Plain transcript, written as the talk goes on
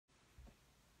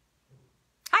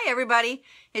Hi everybody,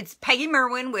 it's Peggy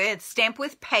Merwin with Stamp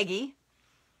with Peggy.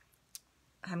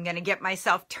 I'm going to get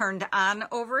myself turned on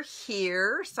over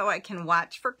here so I can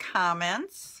watch for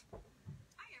comments.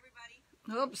 Hi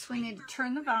everybody. Oops, we need to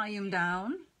turn the volume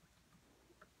down.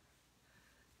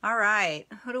 All right,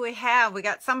 who do we have? We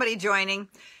got somebody joining.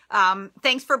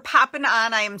 Thanks for popping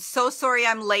on. I am so sorry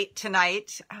I'm late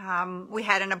tonight. We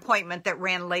had an appointment that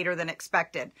ran later than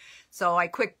expected. So I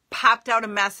quick popped out a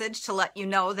message to let you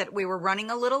know that we were running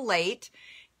a little late.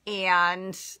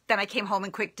 And then I came home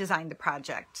and quick designed the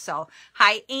project. So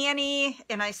hi Annie,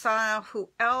 and I saw who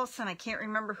else, and I can't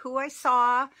remember who I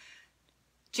saw.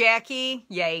 Jackie,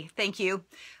 yay, thank you.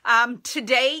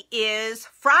 Today is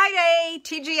Friday,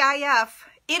 TGIF.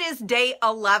 It is day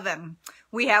 11.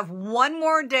 We have one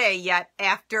more day yet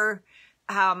after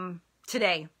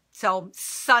today. So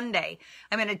Sunday.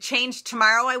 I'm going to change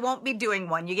tomorrow. I won't be doing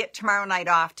one. You get tomorrow night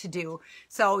off to do.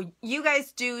 So you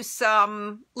guys do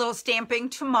some little stamping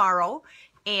tomorrow.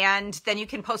 And then you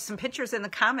can post some pictures in the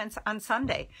comments on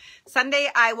Sunday. Sunday,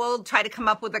 I will try to come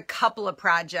up with a couple of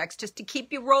projects just to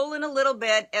keep you rolling a little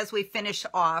bit as we finish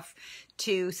off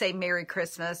to say Merry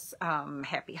Christmas,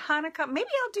 Happy Hanukkah. Maybe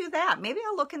I'll do that. Maybe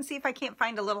I'll look and see if I can't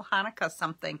find a little Hanukkah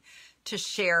something to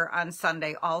share on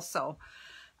Sunday also.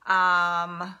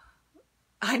 I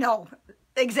know.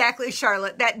 Exactly,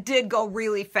 Charlotte. That did go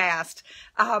really fast.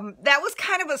 That was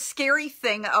kind of a scary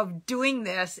thing of doing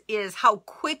this, is how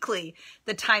quickly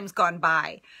the time's gone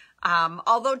by.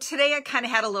 Although today I kind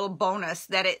of had a little bonus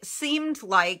that it seemed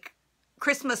like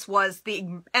Christmas was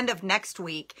the end of next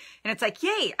week. And it's like,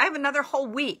 yay, I have another whole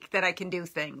week that I can do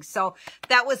things. So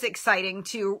that was exciting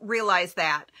to realize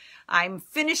that. I'm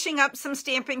finishing up some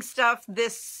stamping stuff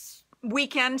this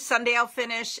weekend. Sunday I'll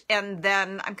finish, and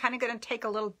then I'm kind of going to take a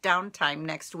little downtime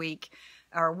next week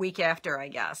or week after, I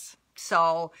guess.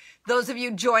 So those of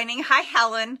you joining, hi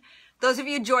Helen. Those of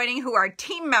you joining who are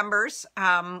team members,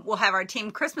 we'll have our team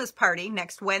Christmas party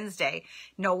next Wednesday.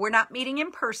 No, we're not meeting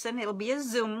in person. It'll be a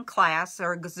Zoom class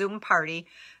or a Zoom party.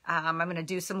 I'm going to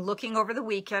do some looking over the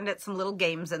weekend at some little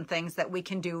games and things that we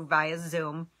can do via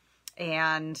Zoom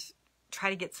and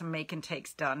try to get some make and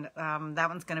takes done. That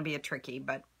one's going to be a tricky,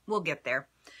 but we'll get there.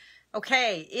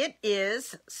 Okay, it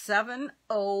is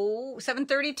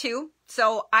 7:32.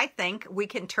 So I think we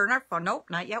can turn our phone. Nope,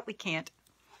 not yet. We can't.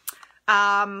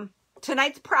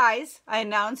 Tonight's prize I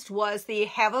announced was the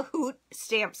Have a Hoot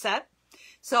stamp set.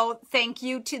 So thank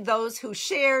you to those who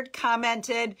shared,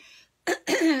 commented,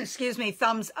 excuse me,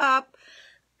 thumbs up.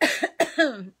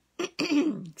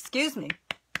 Excuse me.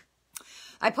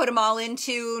 I put them all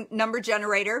into number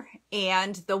generator,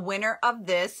 and the winner of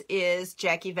this is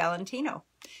Jackie Valentino.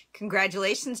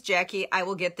 Congratulations, Jackie. I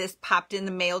will get this popped in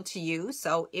the mail to you,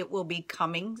 so it will be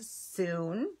coming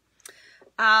soon.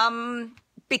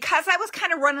 Because I was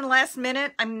kind of running last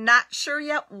minute, I'm not sure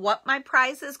yet what my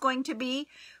prize is going to be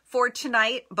for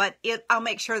tonight, but I'll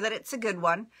make sure that it's a good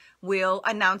one. We'll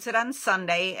announce it on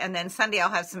Sunday, and then Sunday I'll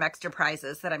have some extra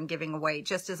prizes that I'm giving away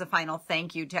just as a final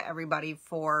thank you to everybody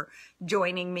for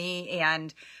joining me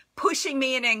and pushing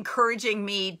me and encouraging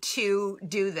me to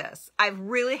do this. I've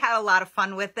really had a lot of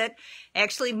fun with it,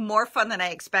 actually more fun than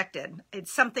I expected.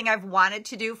 It's something I've wanted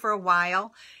to do for a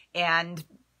while and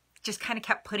just kind of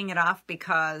kept putting it off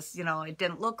because, you know, it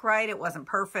didn't look right. It wasn't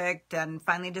perfect, and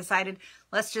finally decided,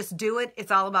 let's just do it. It's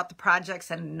all about the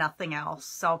projects and nothing else.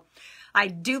 So I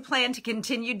do plan to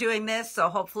continue doing this. So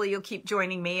hopefully you'll keep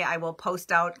joining me. I will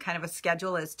post out kind of a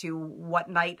schedule as to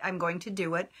what night I'm going to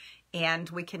do it, and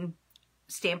we can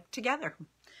stamp together.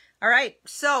 All right.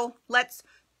 So let's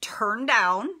turn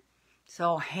down.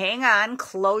 So hang on,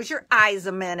 close your eyes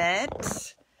a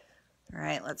minute. All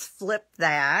right. Let's flip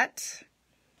that.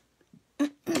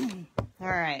 All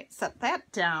right, set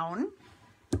that down.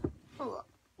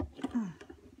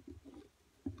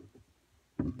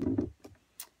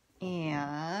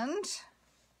 And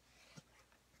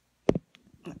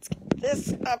let's get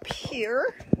this up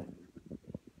here.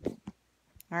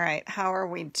 All right, how are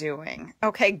we doing?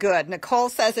 Okay, good. Nicole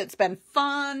says it's been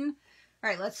fun. All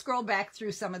right, let's scroll back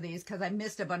through some of these because I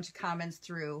missed a bunch of comments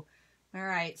through. All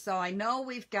right, so I know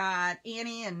we've got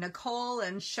Annie and Nicole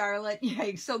and Charlotte.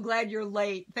 Yay, so glad you're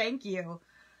late. Thank you.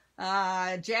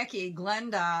 Jackie,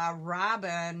 Glenda,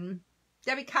 Robin,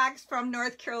 Debbie Cox from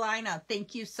North Carolina.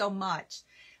 Thank you so much.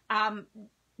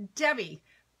 Debbie,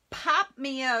 pop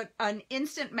me an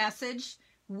instant message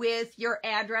with your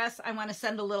address. I want to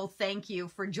send a little thank you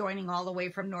for joining all the way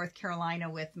from North Carolina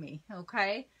with me,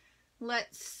 okay?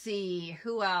 Let's see,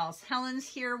 who else? Helen's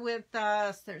here with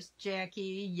us. There's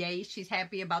Jackie. Yay, she's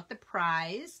happy about the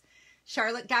prize.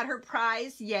 Charlotte got her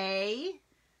prize. Yay.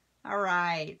 All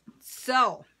right.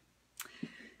 So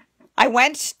I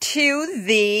went to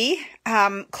the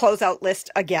closeout list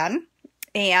again,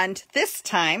 and this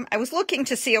time I was looking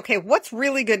to see, okay, what's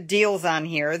really good deals on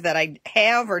here that I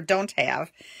have or don't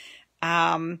have.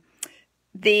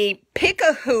 The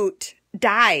Pick-a-Hoot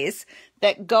dies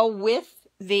that go with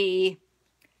the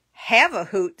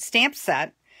Have-a-Hoot stamp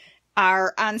set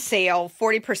are on sale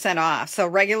 40% off. So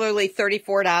regularly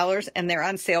 $34, and they're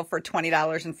on sale for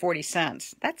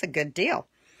 $20.40. That's a good deal.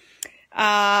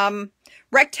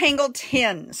 Rectangle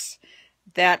tins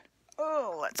that,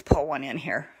 oh, let's pull one in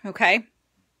here, okay?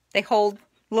 They hold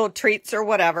little treats or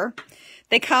whatever.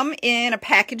 They come in a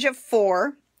package of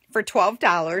 4 for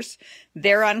 $12.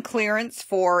 They're on clearance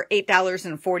for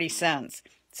 $8.40.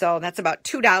 So that's about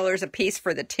 $2 a piece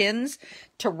for the tins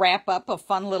to wrap up a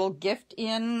fun little gift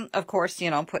in. Of course, you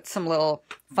know, put some little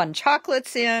fun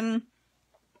chocolates in.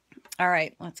 All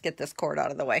right, let's get this cord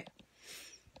out of the way.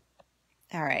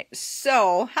 All right,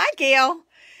 so hi, Gail.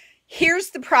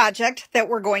 Here's the project that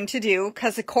we're going to do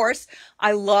because, of course,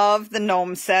 I love the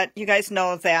gnome set. You guys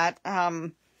know that.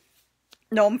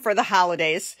 Gnome for the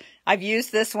holidays. I've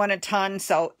used this one a ton,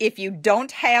 so if you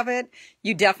don't have it,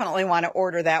 you definitely want to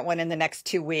order that one in the next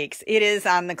 2 weeks. It is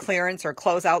on the clearance or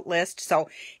closeout list, so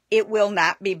it will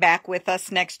not be back with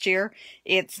us next year.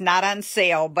 It's not on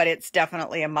sale, but it's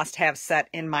definitely a must-have set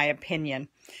in my opinion.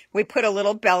 We put a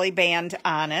little belly band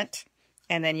on it,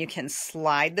 and then you can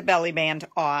slide the belly band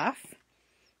off,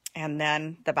 and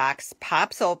then the box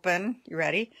pops open. You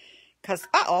ready? Because,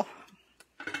 uh-oh.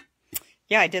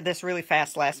 Yeah, I did this really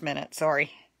fast last minute.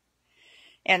 Sorry.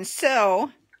 And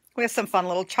so we have some fun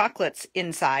little chocolates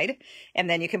inside. And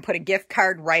then you can put a gift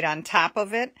card right on top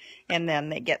of it. And then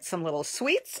they get some little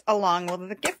sweets along with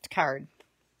the gift card.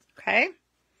 Okay.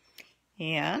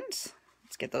 And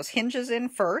let's get those hinges in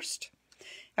first.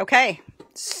 Okay.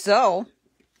 So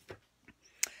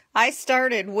I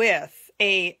started with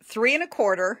a 3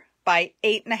 1/4 by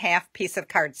 8 1/2 piece of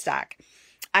cardstock.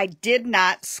 I did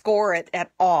not score it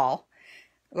at all.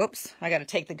 Oops, I got to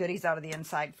take the goodies out of the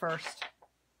inside first.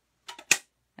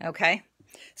 Okay,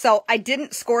 so I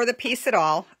didn't score the piece at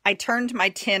all. I turned my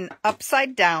tin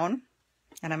upside down,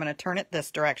 and I'm going to turn it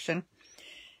this direction.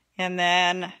 And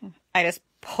then I just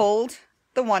pulled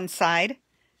the one side.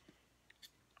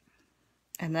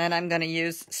 And then I'm going to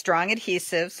use strong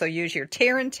adhesive, so use your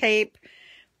tear and tape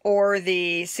or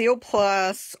the Seal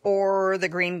Plus or the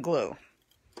green glue.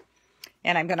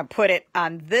 And I'm going to put it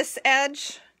on this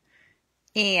edge.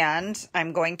 And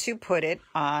I'm going to put it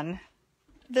on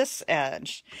this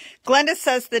edge. Glenda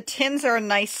says the tins are a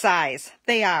nice size.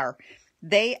 They are.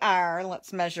 They are,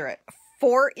 let's measure it,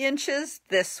 4 inches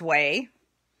this way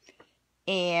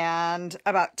and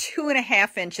about 2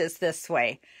 1/2 inches this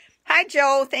way. Hi,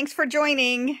 Joe. Thanks for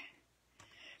joining.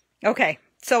 Okay,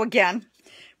 so again,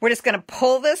 we're just going to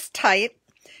pull this tight.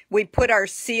 We put our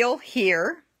seal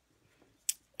here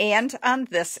and on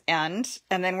this end,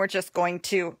 and then we're just going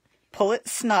to pull it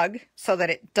snug so that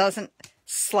it doesn't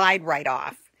slide right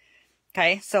off.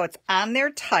 Okay, so it's on there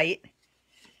tight,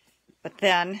 but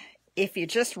then if you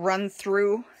just run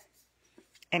through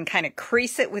and kind of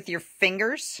crease it with your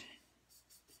fingers,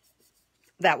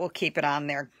 that will keep it on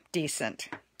there decent.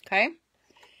 Okay,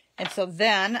 and so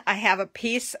then I have a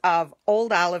piece of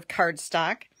old olive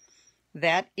cardstock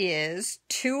that is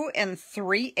 2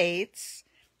 3/8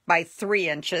 by 3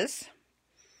 inches.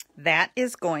 That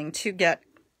is going to get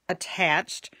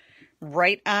attached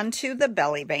right onto the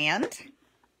belly band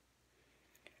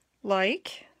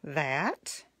like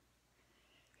that.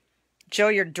 Joe,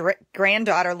 your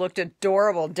granddaughter looked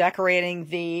adorable decorating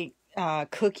the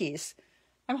cookies.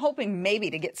 I'm hoping maybe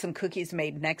to get some cookies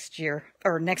made next year,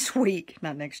 or next week,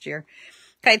 not next year.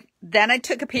 Okay, then I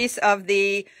took a piece of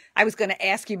the, I was going to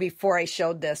ask you before I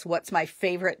showed this, what's my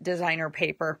favorite designer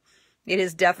paper? It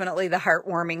is definitely the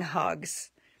Heartwarming Hugs.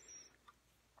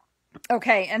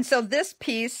 Okay, and so this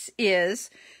piece is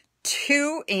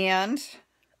 2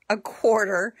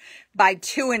 1/4 by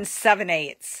 2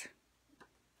 7/8.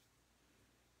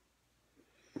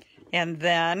 And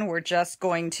then we're just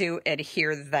going to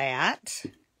adhere that.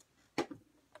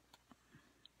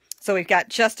 So we've got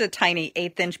just a tiny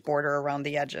 1/8 inch border around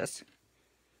the edges.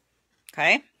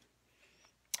 Okay.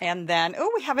 And then, oh,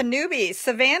 we have a newbie.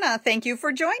 Savannah, thank you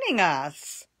for joining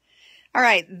us. All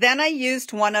right, then I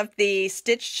used one of the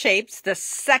stitch shapes, the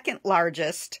second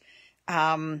largest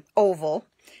oval,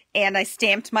 and I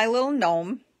stamped my little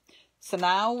gnome. So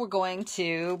now we're going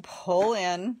to pull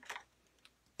in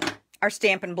our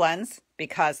Stampin' Blends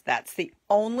because that's the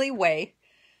only way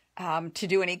to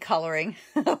do any coloring.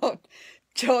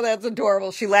 Joe, that's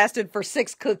adorable. She lasted for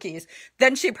 6 cookies.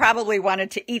 Then she probably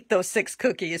wanted to eat those 6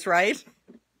 cookies, right?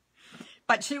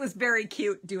 But she was very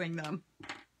cute doing them.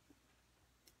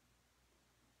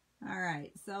 All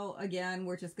right, so again,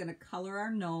 we're just going to color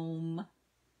our gnome.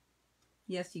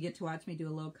 Yes, you get to watch me do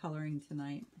a little coloring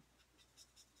tonight.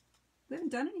 We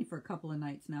haven't done any for a couple of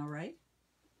nights now, right?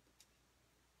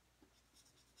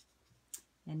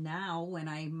 And now when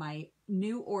my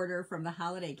new order from the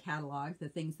holiday catalog, the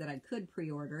things that I could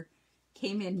pre-order,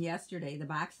 came in yesterday. The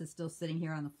box is still sitting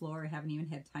here on the floor. I haven't even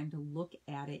had time to look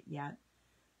at it yet.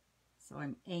 So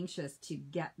I'm anxious to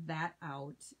get that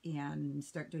out and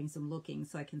start doing some looking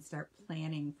so I can start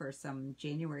planning for some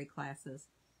January classes.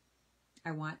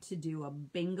 I want to do a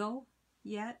bingo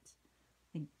yet.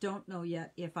 I don't know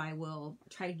yet if I will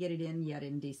try to get it in yet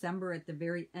in December at the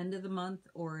very end of the month,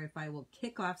 or if I will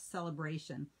kick off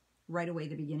celebration right away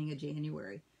the beginning of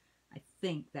January. I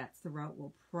think that's the route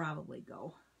we'll probably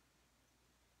go.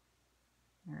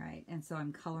 All right, and so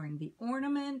I'm coloring the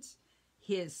ornament,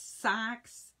 his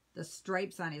socks, the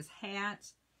stripes on his hat,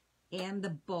 and the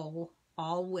bow,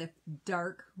 all with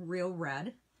dark real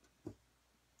red.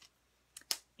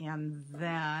 And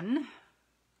then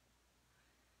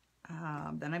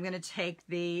I'm going to take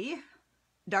the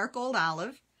dark old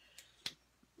olive.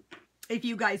 If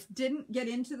you guys didn't get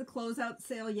into the closeout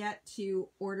sale yet to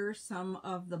order some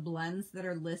of the blends that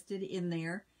are listed in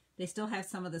there, they still have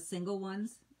some of the single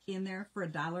ones in there for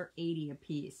 $1.80 a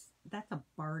piece. That's a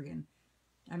bargain.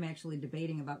 I'm actually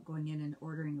debating about going in and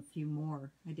ordering a few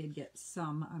more. I did get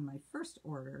some on my first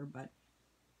order, but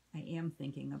I am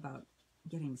thinking about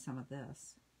getting some of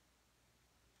this.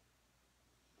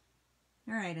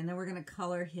 All right, and then we're going to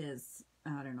color his,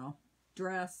 I don't know,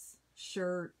 dress,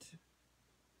 shirt,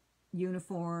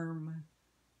 uniform,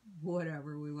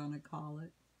 whatever we want to call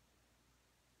it.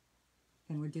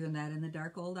 And we're doing that in the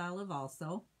dark old olive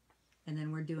also. And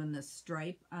then we're doing the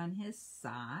stripe on his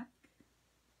sock.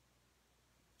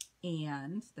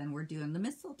 And then we're doing the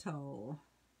mistletoe.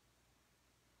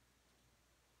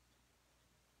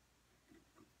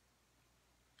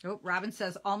 Oh, Robin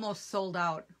says almost sold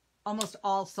out. Almost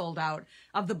all sold out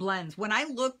of the blends. When I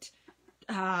looked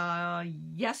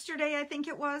yesterday, I think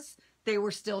it was, they were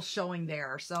still showing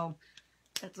there. So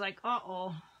it's like,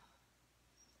 uh-oh.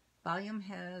 Volume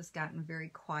has gotten very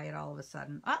quiet all of a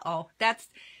sudden. Uh-oh. That's,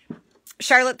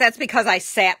 Charlotte, that's because I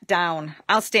sat down.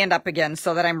 I'll stand up again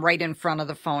so that I'm right in front of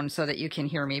the phone so that you can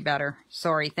hear me better.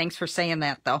 Sorry. Thanks for saying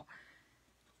that, though.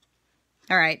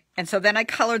 All right. And so then I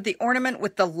colored the ornament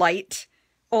with the light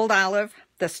old olive,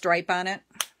 the stripe on it.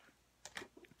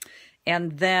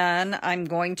 And then I'm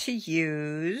going to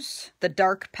use the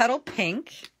dark petal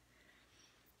pink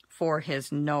for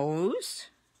his nose.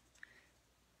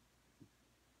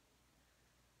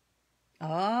 Oh,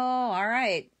 all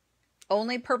right.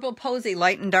 Only purple posy,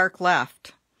 light and dark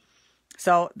left.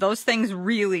 So those things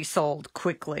really sold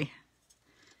quickly.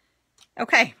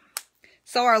 Okay,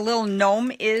 so our little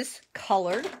gnome is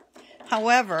colored.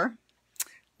 However,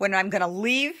 when I'm going to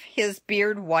leave his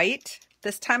beard white,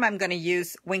 this time I'm going to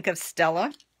use Wink of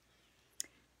Stella,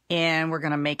 and we're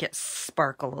going to make it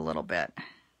sparkle a little bit.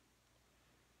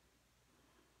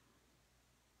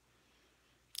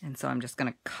 And so I'm just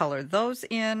going to color those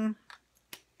in.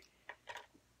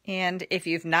 And if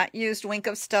you've not used Wink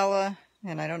of Stella,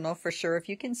 and I don't know for sure if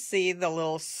you can see the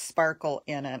little sparkle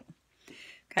in it.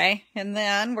 Okay, and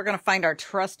then we're going to find our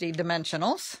trusty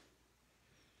dimensionals.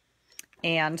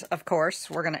 And of course,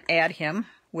 we're going to add him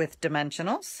with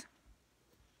dimensionals.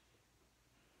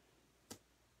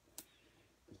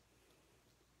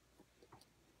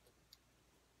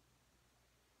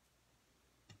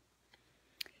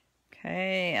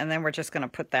 Okay, and then we're just going to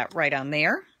put that right on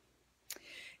there.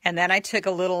 And then I took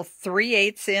a little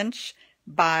 3/8 inch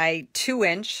by 2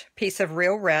 inch piece of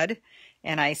real red,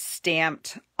 and I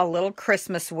stamped a little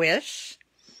Christmas wish.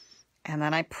 And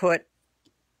then I put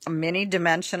a mini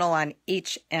dimensional on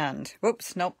each end.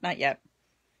 Whoops, nope, not yet.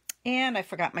 And I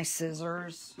forgot my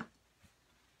scissors.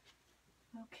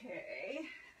 Okay.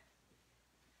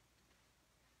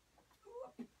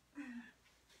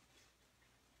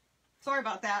 Sorry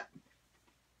about that.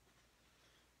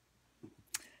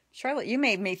 Charlotte, you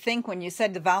made me think when you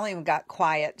said the volume got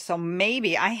quiet. So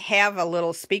maybe I have a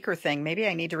little speaker thing. Maybe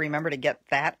I need to remember to get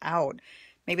that out.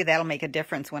 Maybe that'll make a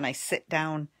difference when I sit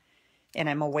down and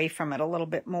I'm away from it a little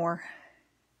bit more.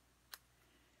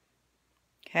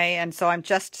 Okay, and so I'm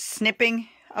just snipping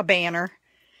a banner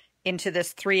into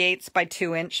this 3/8 by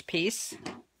 2 inch piece.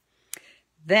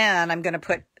 Then I'm going to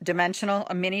put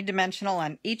a mini dimensional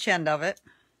on each end of it.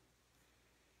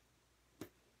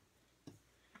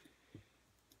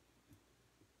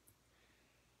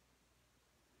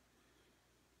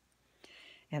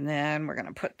 And then we're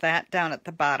going to put that down at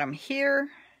the bottom here.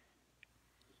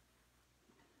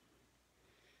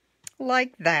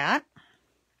 like that.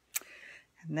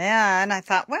 And then I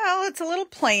thought, well, it's a little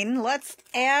plain. Let's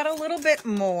add a little bit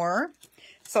more.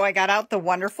 So I got out the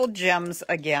Wonderful Gems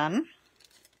again.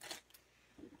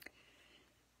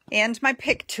 And my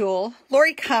pick tool.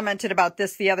 Lori commented about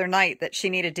this the other night that she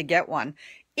needed to get one.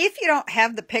 If you don't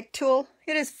have the pick tool,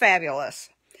 it is fabulous.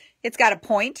 It's got a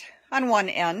point on one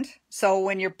end, so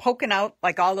when you're poking out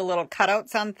like all the little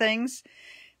cutouts on things,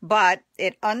 but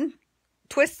it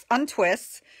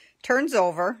untwists, turns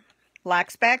over,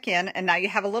 locks back in, and now you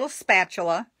have a little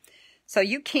spatula. So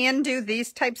you can do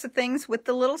these types of things with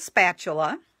the little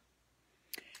spatula.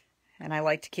 And I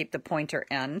like to keep the pointer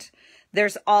end.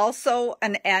 There's also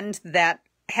an end that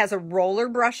has a roller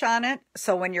brush on it.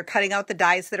 So when you're cutting out the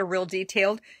dies that are real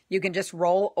detailed, you can just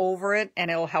roll over it and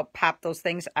it'll help pop those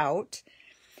things out.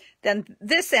 Then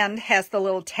this end has the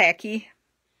little tacky,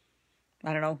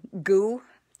 I don't know, goo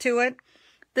to it.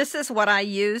 This is what I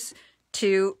use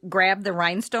to grab the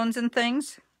rhinestones and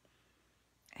things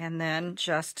and then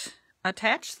just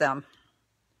attach them.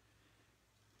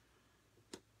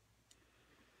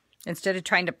 Instead of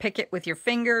trying to pick it with your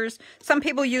fingers. Some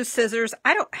people use scissors.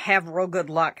 I don't have real good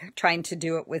luck trying to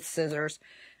do it with scissors.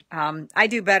 I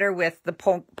do better with the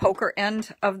poker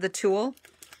end of the tool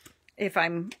if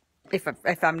I'm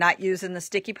not using the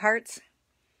sticky parts.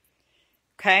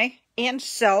 Okay, and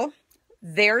so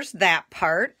there's that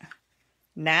part.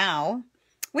 Now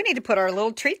we need to put our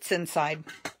little treats inside.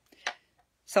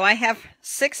 So I have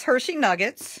 6 Hershey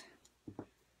Nuggets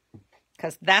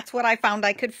because that's what I found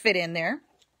I could fit in there.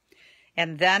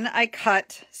 And then I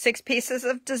cut 6 pieces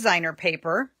of designer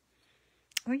paper.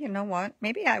 Oh, you know what?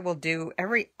 Maybe I will do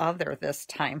every other this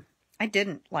time. I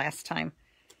didn't last time.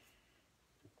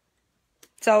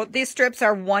 So these strips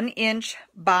are 1 inch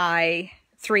by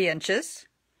 3 inches.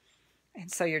 And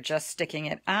so you're just sticking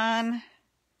it on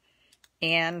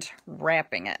and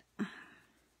wrapping it.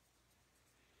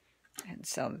 And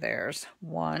so there's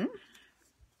 1.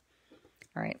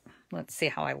 All right. Let's see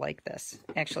how I like this.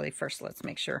 Actually, first let's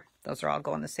make sure those are all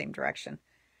going the same direction.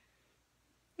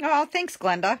 Oh, thanks,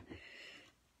 Glenda.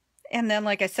 And then,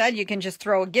 like I said, you can just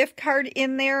throw a gift card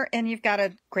in there and you've got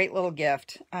a great little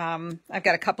gift. I've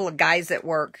got a couple of guys at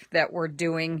work that we're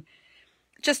doing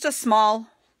just a small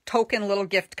token little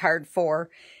gift card for.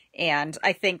 And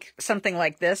I think something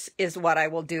like this is what I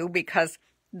will do because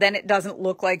then it doesn't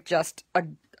look like just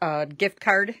a gift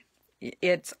card.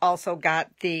 It's also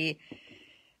got the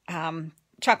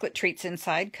chocolate treats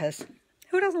inside because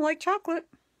who doesn't like chocolate?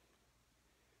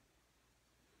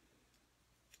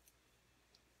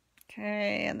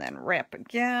 Okay, and then wrap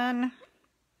again.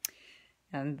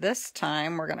 And this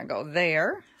time we're going to go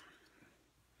there.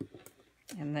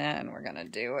 And then we're going to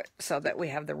do it so that we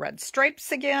have the red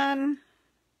stripes again.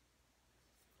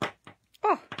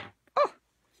 Oh.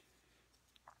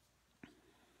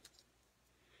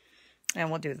 And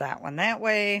we'll do that one that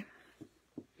way.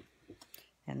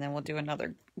 And then we'll do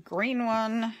another green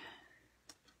one.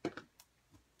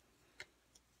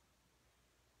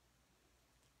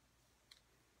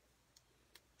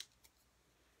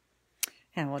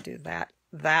 And we'll do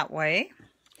that way.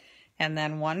 And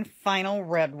then one final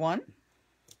red one.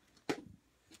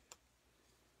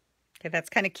 Okay, that's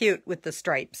kind of cute with the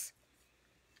stripes.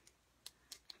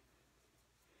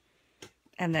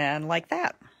 And then like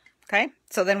that. Okay,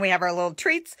 so then we have our little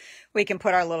treats. We can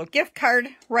put our little gift card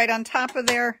right on top of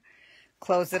there,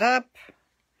 close it up.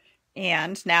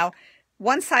 And now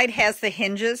one side has the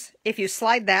hinges. If you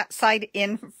slide that side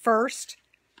in first,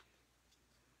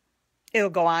 it'll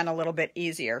go on a little bit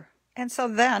easier. And so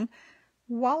then,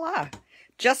 voila,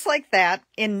 just like that,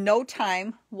 in no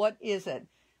time. What is it?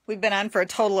 We've been on for a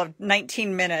total of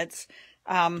 19 minutes.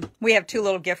 We have 2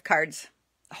 little gift cards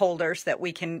holders that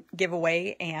we can give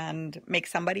away and make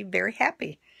somebody very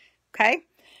happy. Okay.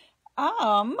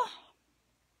 I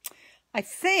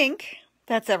think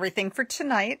that's everything for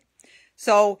tonight.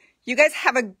 So you guys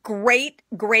have a great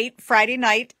Friday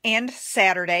night and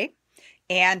Saturday.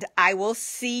 And I will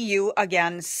see you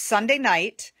again Sunday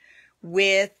night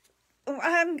with,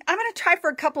 I'm going to try for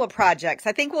a couple of projects.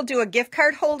 I think we'll do a gift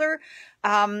card holder.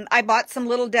 I bought some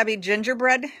Little Debbie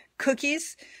gingerbread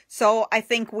cookies. So I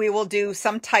think we will do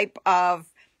some type of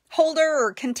holder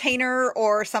or container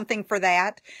or something for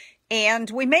that. And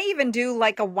we may even do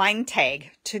like a wine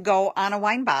tag to go on a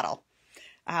wine bottle.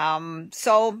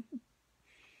 So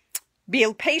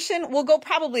be patient. We'll go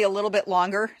probably a little bit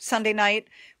longer Sunday night.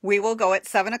 We will go at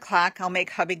 7 o'clock. I'll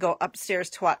make hubby go upstairs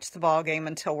to watch the ball game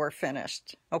until we're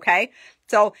finished. Okay.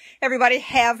 So everybody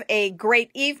have a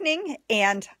great evening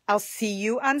and I'll see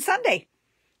you on Sunday.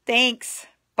 Thanks.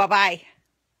 Bye-bye.